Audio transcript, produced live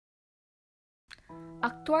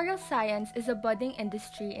Actuarial science is a budding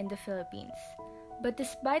industry in the Philippines. But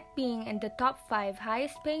despite being in the top 5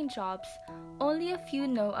 highest paying jobs, only a few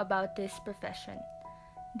know about this profession.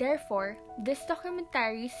 Therefore, this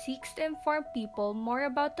documentary seeks to inform people more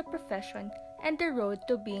about the profession and the road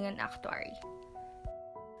to being an actuary.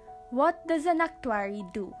 What does an actuary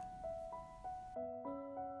do?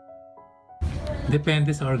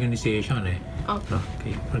 Depende sa organization eh.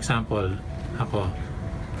 Okay. For example,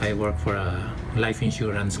 I work for a life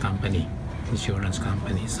insurance company.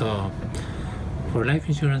 So, for life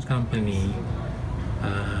insurance company,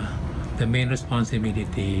 the main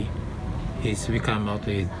responsibility is we come out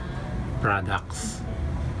with products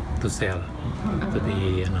to sell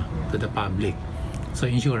to the public. So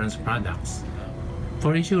insurance products.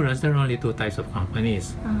 For insurance, there are only two types of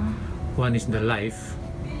companies. One is the life.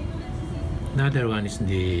 The other one is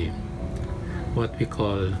the what we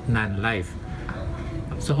call non-life.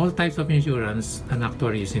 So all types of insurance, an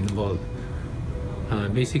actuary is involved.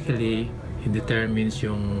 Basically, it determines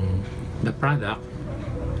the product,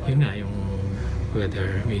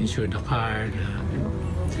 whether we insure the car,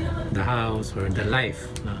 the house, or the life,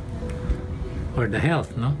 or the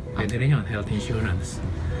health, pwede rin yun, health insurance.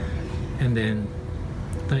 And then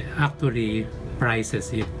the actuary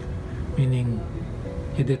prices it, meaning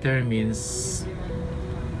it determines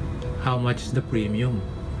how much is the premium,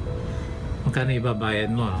 magkano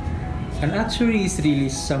ibabayad mo. An actuary is really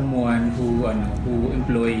someone who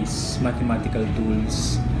employs mathematical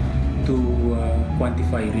tools to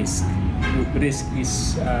quantify risk. Risk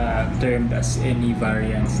is termed as any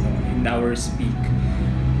variance in our speak.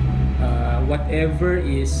 Whatever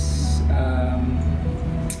is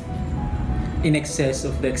in excess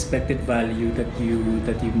of the expected value that you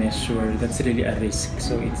measure, that's really a risk.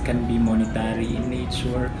 So it can be monetary in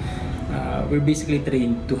nature. We're basically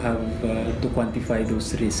trained to have to quantify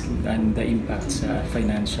those risks and the impacts sa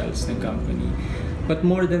financials ng company. But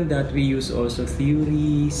more than that, we use also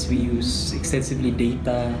theories, we use extensively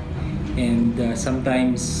data, and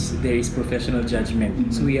sometimes there is professional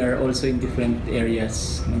judgment. So we are also in different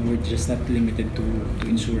areas. We're just not limited to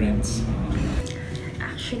insurance.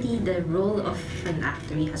 Actually, the role of an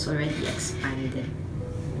actuary has already expanded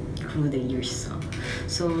through the years.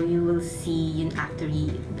 So you will see an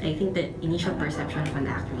actuary, I think the initial perception of an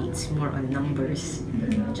actuary, it's more on numbers,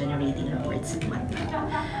 generating reports and whatnot.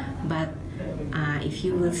 But if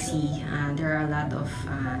you will see, there are a lot of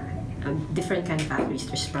different kind of actuaries.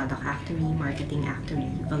 There's product actuary, marketing actuary,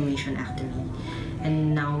 valuation actuary,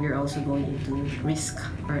 and now we're also going into risk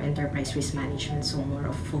or enterprise risk management, so more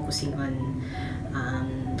of focusing on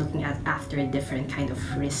looking at after different kind of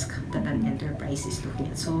risk that an enterprise is looking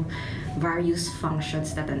at. So various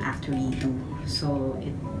functions that an actuary do. So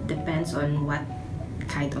it depends on what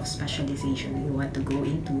kind of specialization you want to go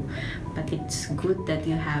into, but it's good that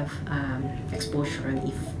you have exposure on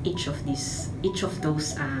each of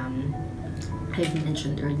those I've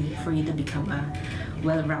mentioned earlier, for you to become a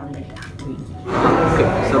well-rounded actuary. Okay,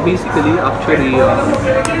 so basically actuary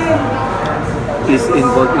is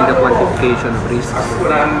involved in the quantification of risks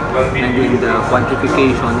and in the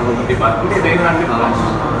quantification of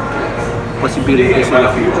possibilities in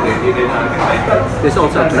the future. This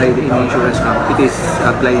also applied in insurance companies. It is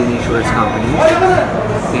applied in insurance companies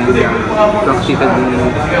and practically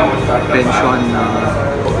pension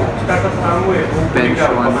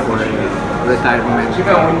or retirement benefits.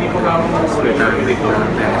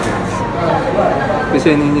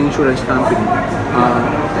 Kasi in insurance company,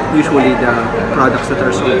 usually the products that are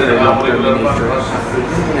sold are long-term in nature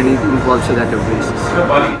and it involves a lot of risks.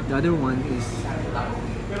 The other one is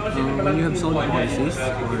when you have sold policies or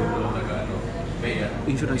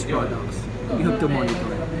insurance products, you have to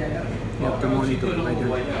monitor. You have to monitor whether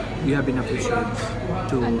you have enough reserves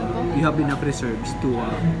to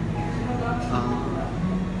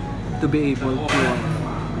be able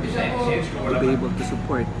to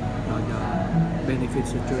support the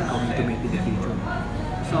benefits that you're going to make in the future.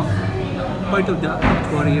 So part of the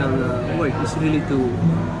actuarial work is really to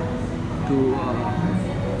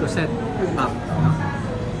set up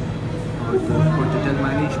or to tell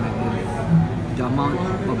management that the amount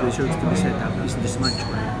of reserves to be set up is this much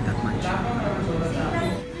or that much.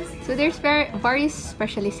 So there's various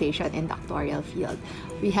specialization in the actuarial field.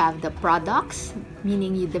 We have the products,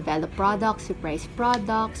 meaning you develop products, you price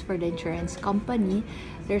products for the insurance company.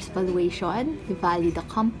 There's valuation, you value the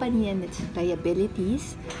company and its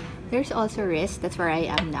liabilities. There's also risk, that's where I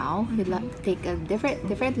am now. You take a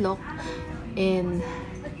different look in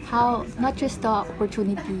how not just the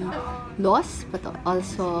opportunity loss, but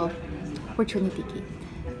also opportunity gain.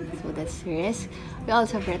 So that's risk. We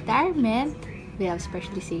also have retirement. We have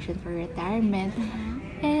specialization for retirement.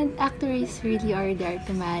 And actuaries really are there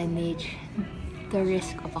to manage the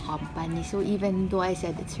risk of a company. So even though I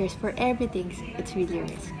said it's risk for everything, it's really a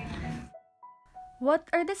risk. What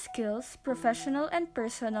are the skills, professional and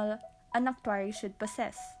personal, an actuary should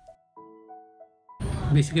possess?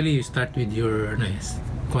 Basically, you start with your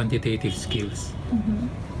quantitative skills.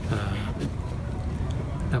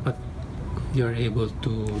 Dapat you're able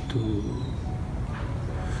to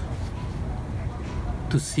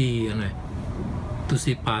see to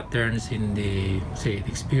see patterns in the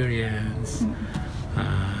experience.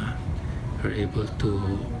 You're able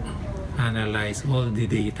to analyze all the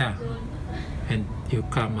data, and you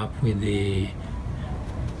come up with the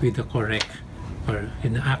correct or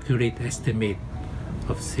an accurate estimate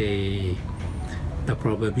of, say, the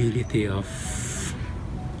probability of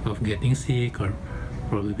getting sick, or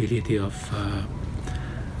probability of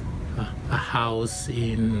a house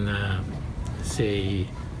in say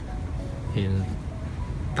in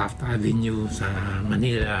Taft Avenue sa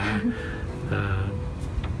Manila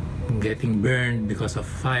getting burned because of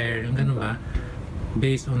fire, yung ganun ba,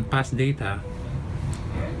 based on past data.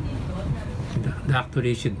 The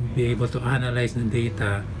actuary should be able to analyze the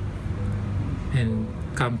data and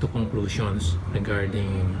come to conclusions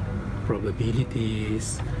regarding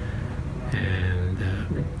probabilities, and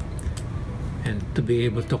to be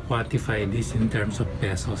able to quantify this in terms of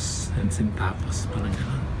pesos and centavos, parang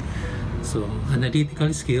ganun. So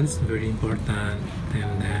analytical skills, very important.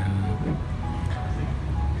 And then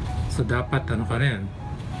so dapat ka rin,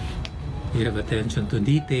 you have attention to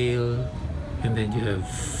detail, and then you have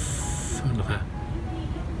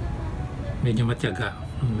medyo matyaga.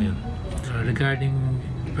 Regarding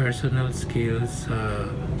personal skills,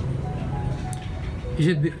 you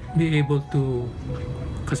should be able to,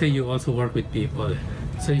 kasi you also work with people,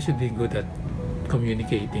 so you should be good at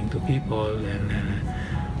communicating to people, and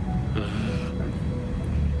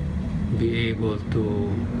be able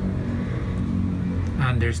to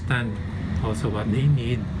understand also what they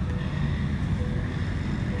need,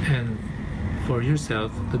 and for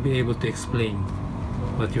yourself to be able to explain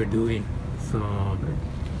what you're doing. So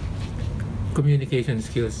communication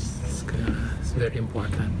skills is very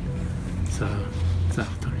important sa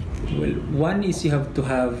actuary. Well, one is you have to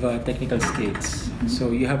have technical skills.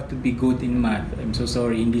 So you have to be good in math. I'm so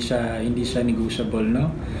sorry, hindi siya negotiable,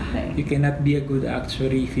 no? Okay. You cannot be a good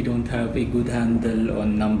actuary if you don't have a good handle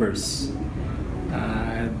on numbers.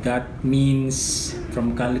 That means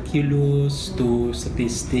from calculus to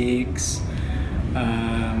statistics.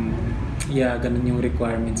 Ganun yung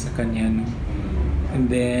requirements sa kanya, no? And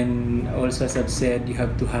then also, as I've said, you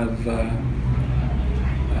have to have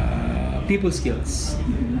people skills.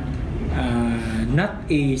 Not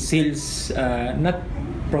a sales,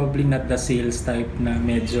 probably not the sales type na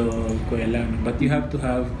medyo kuwela, but you have to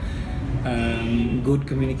have good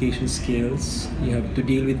communication skills. You have to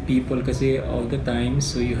deal with people kasi all the time,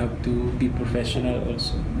 so you have to be professional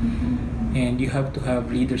also. And you have to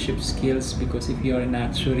have leadership skills, because if you are an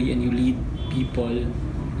actuary and you lead people,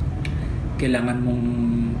 kailangan mong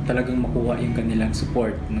talagang makuha yung kanilang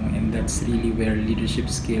support, no? And that's really where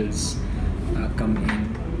leadership skills come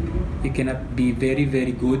in. You cannot be very, very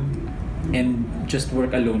good and just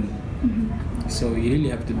work alone. So you really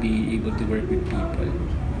have to be able to work with people.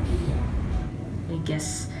 I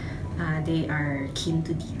guess they are keen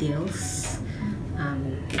to details.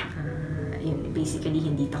 Basically,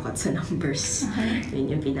 hindi takot sa numbers.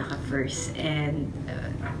 Yun yung pinaka-first. And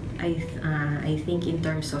I think in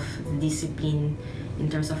terms of discipline, in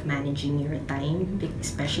terms of managing your time,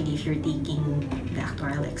 especially if you're taking the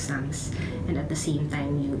actuarial exams, and at the same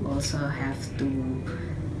time, you also have to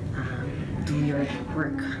do your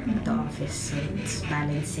work at the office. So it's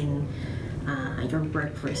balancing your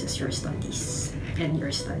work versus your studies and your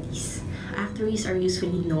studies. Actuaries are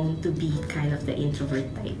usually known to be kind of the introvert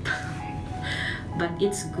type. But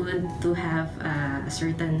it's good to have a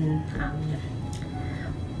certain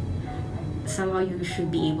somehow you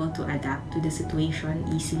should be able to adapt to the situation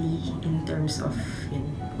easily in terms of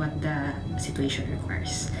what the situation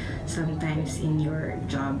requires. Sometimes in your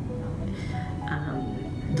job,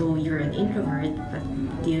 though you're an introvert, but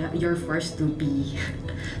you're forced to be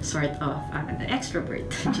sort of an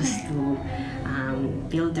extrovert just to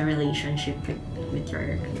build the relationship with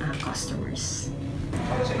your customers.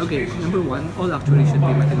 Okay, number one, all actuaries should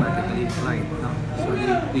be mathematically inclined, no? So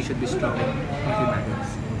they should be strong in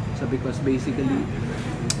mathematics. So because basically,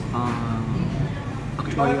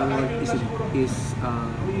 actuarial work is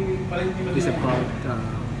about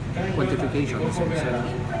quantification,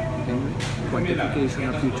 and quantification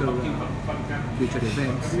of future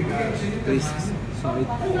events, risks. So it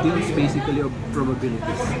deals basically of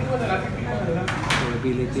probabilities.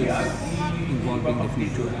 Probabilities involving the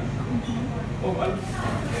future.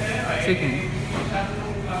 Second,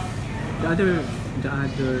 the other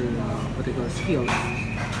what I call skills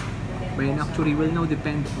by an actuary will now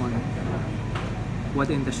depend on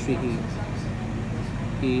what industry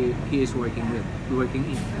he is working in.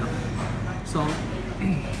 No? So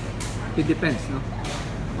it depends. No?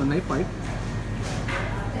 On my part,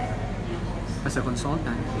 as a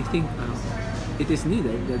consultant, I think it is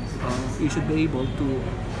needed that you should be able to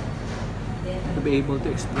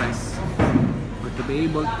express or to be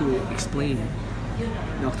able to explain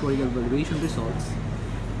the actuarial valuation results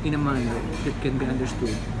in a manner that can be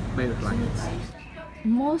understood by your clients.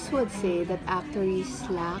 Most would say that actuaries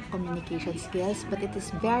lack communication skills, but it is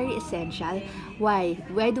very essential. Why?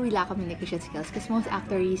 Why do we lack communication skills? Because most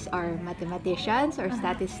actuaries are mathematicians or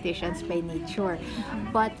statisticians by nature.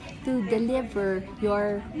 But to deliver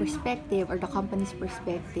your perspective or the company's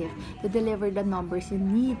perspective, to deliver the numbers, you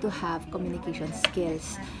need to have communication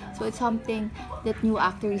skills. So it's something that new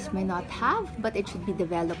actuaries may not have, but it should be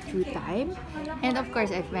developed through time. And of course,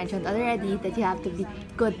 I've mentioned already that you have to be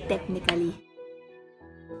good technically.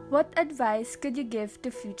 What advice could you give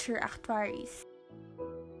to future actuaries?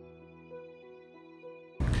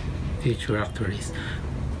 Future actuaries.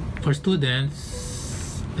 For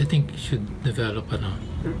students, I think you should develop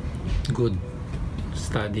good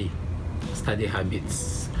study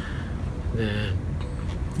habits. Then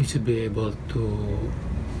you should be able to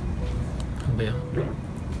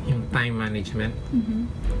yung time management.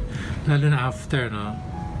 Lalo na after, no?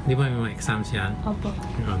 Di ba may mga exams yan? Opo.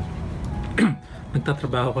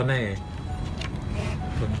 Nagtatrabaho ka na eh.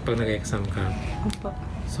 Pag nag-exam ka. Opo.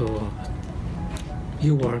 So,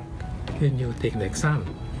 you work and you take the exam.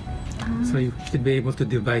 So, you should be able to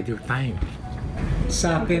divide your time.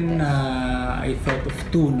 Sa akin, I thought of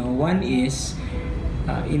two. No? One is,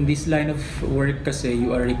 in this line of work kasi,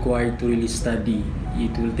 you are required to really study.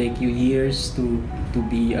 It will take you years to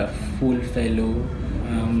be a full fellow.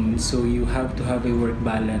 So you have to have a work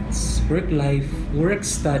balance,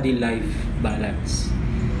 work-study life balance.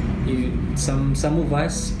 Some of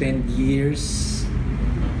us spend years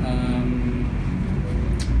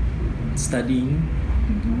studying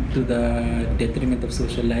to the detriment of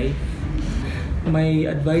social life. My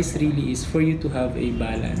advice really is for you to have a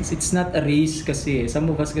balance. It's not a race kasi. Some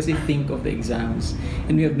of us kasi think of the exams,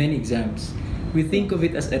 and we have many exams. We think of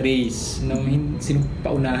it as a race, no? Sino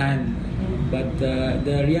paunahan. But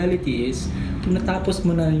the reality is, kung natapos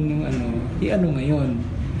mo na yung ano ngayon,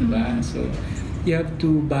 diba? So, you have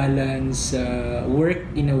to balance work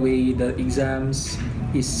in a way that exams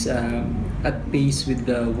is at pace with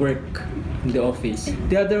the work in the office.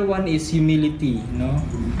 The other one is humility, no?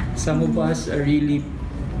 Some of us are really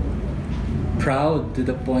proud to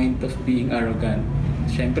the point of being arrogant.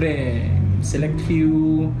 Siyempre, select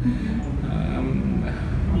few,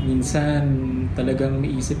 minsan talagang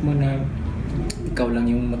maisip mo na ikaw lang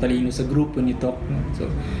yung matalino sa group when you talk. No?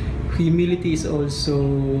 So, humility is also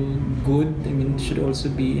good. I mean, should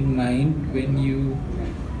also be in mind when you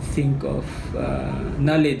think of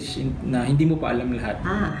knowledge na hindi mo pa alam lahat.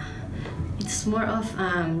 It's more of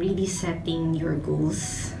really setting your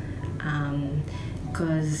goals,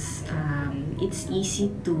 because it's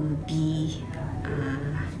easy to be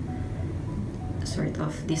sort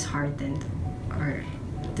of disheartened or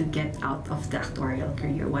to get out of the actuarial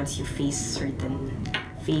career once you face certain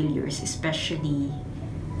failures, especially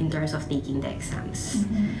in terms of taking the exams.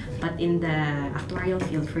 But in the actuarial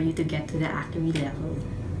field, for you to get to the actuary level,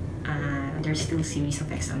 there's still a series of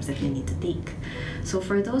exams that you need to take. So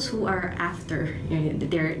for those who are after,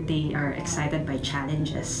 they are excited by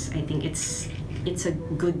challenges, I think it's a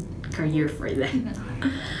good career for them.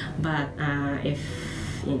 But if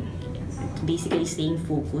basically staying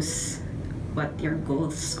focused, what your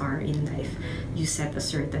goals are in life, you set a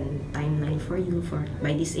certain timeline for you. For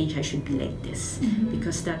by this age I should be like this,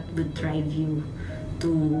 because that would drive you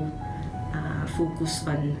to focus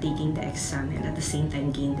on taking the exam and at the same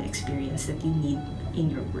time gain the experience that you need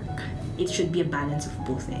in your work. It should be a balance of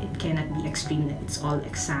both. It cannot be extreme that it's all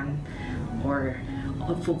exam or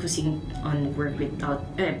focusing on work without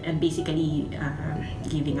and basically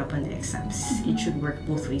giving up on the exams. It should work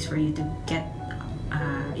both ways for you to get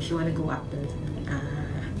if you want to go up the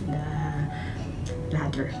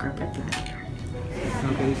ladder, corporate ladder.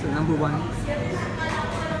 Okay, so number one,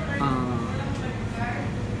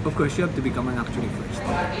 of course, you have to become an actuary first.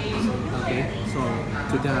 Okay, so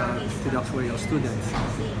to the actuarial students,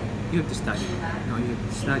 you have to study. You have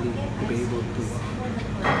to study to be able to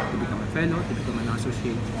become a fellow, to become an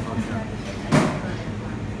associate of the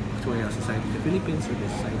Actuarial Society in the Philippines or the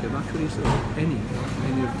Society of Actuaries or any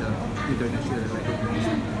of the international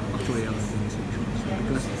recognized actuarial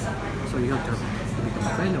organizations. So you have to become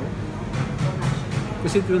a fellow,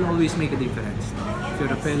 because it will always make a difference if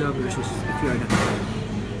you're a fellow versus if you're not a fellow.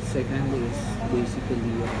 Second is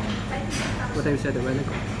basically what I said a while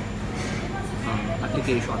ago.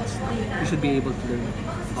 Applications. You should be able to learn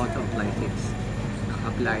how to apply things,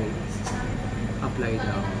 apply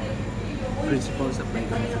the principles, apply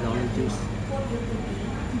the methodologies.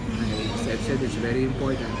 And as I've said, it's very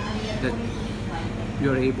important that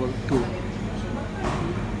you're able to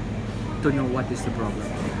know what is the problem.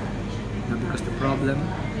 Now, because the problem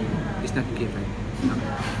is not given.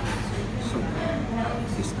 So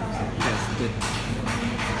it's just that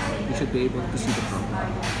you should be able to see the problem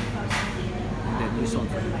and then you solve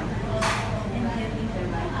for the problem.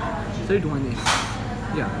 Third one is,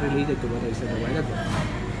 related to what I said a while ago.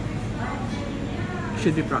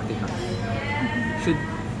 Should be practical. Should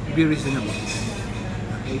be reasonable.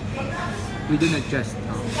 Okay? We do not just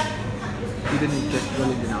roll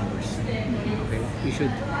in the numbers. Okay? We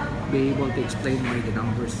should be able to explain why the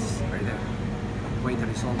numbers are there, why the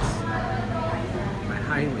results are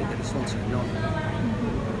high, why the results are low.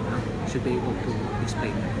 We should be able to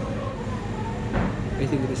explain that. I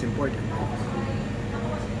think it is important.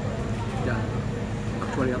 The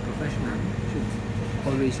actuarial professional should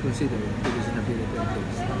always consider the reasonability of the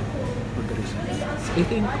results. I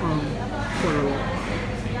think for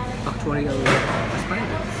actuarial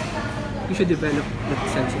aspirants, you should develop that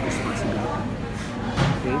sense of responsibility.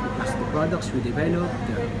 Okay, because the products we develop,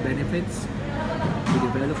 the benefits we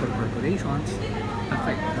develop for corporations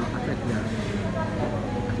affect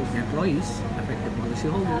the employees, affect the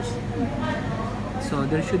policyholders. So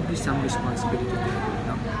there should be some responsibility to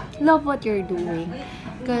it. Love what you're doing,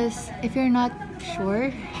 because if you're not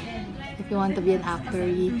sure if you want to be an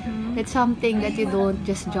actuary, it's something that you don't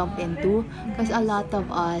just jump into, because a lot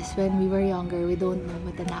of us when we were younger, we don't know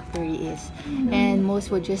what an actuary is, and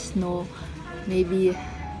most would just know maybe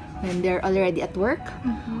when they're already at work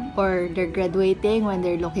or they're graduating, when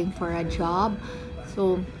they're looking for a job.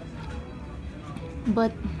 So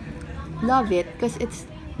but love it, because it's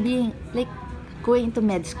being like going to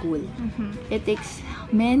med school. It takes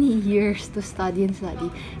many years to study and study.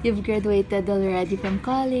 You've graduated already from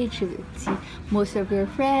college, you see most of your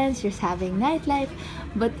friends, you're having nightlife,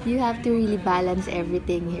 but you have to really balance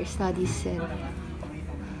everything, your studies, and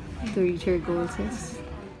to reach your goals. Yes.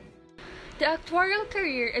 The actuarial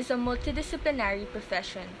career is a multidisciplinary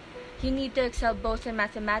profession. You need to excel both in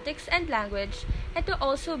mathematics and language, and to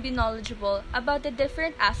also be knowledgeable about the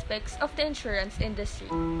different aspects of the insurance industry.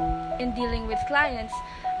 In dealing with clients,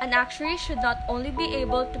 an actuary should not only be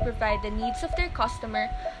able to provide the needs of their customer,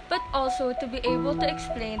 but also to be able to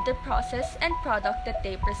explain the process and product that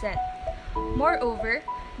they present. Moreover,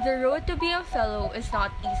 the road to being a fellow is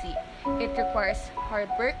not easy. It requires hard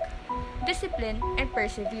work, discipline, and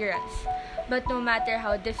perseverance. But no matter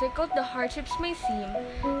how difficult the hardships may seem,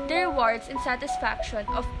 the rewards and satisfaction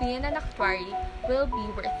of being an actuary will be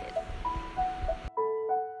worth it.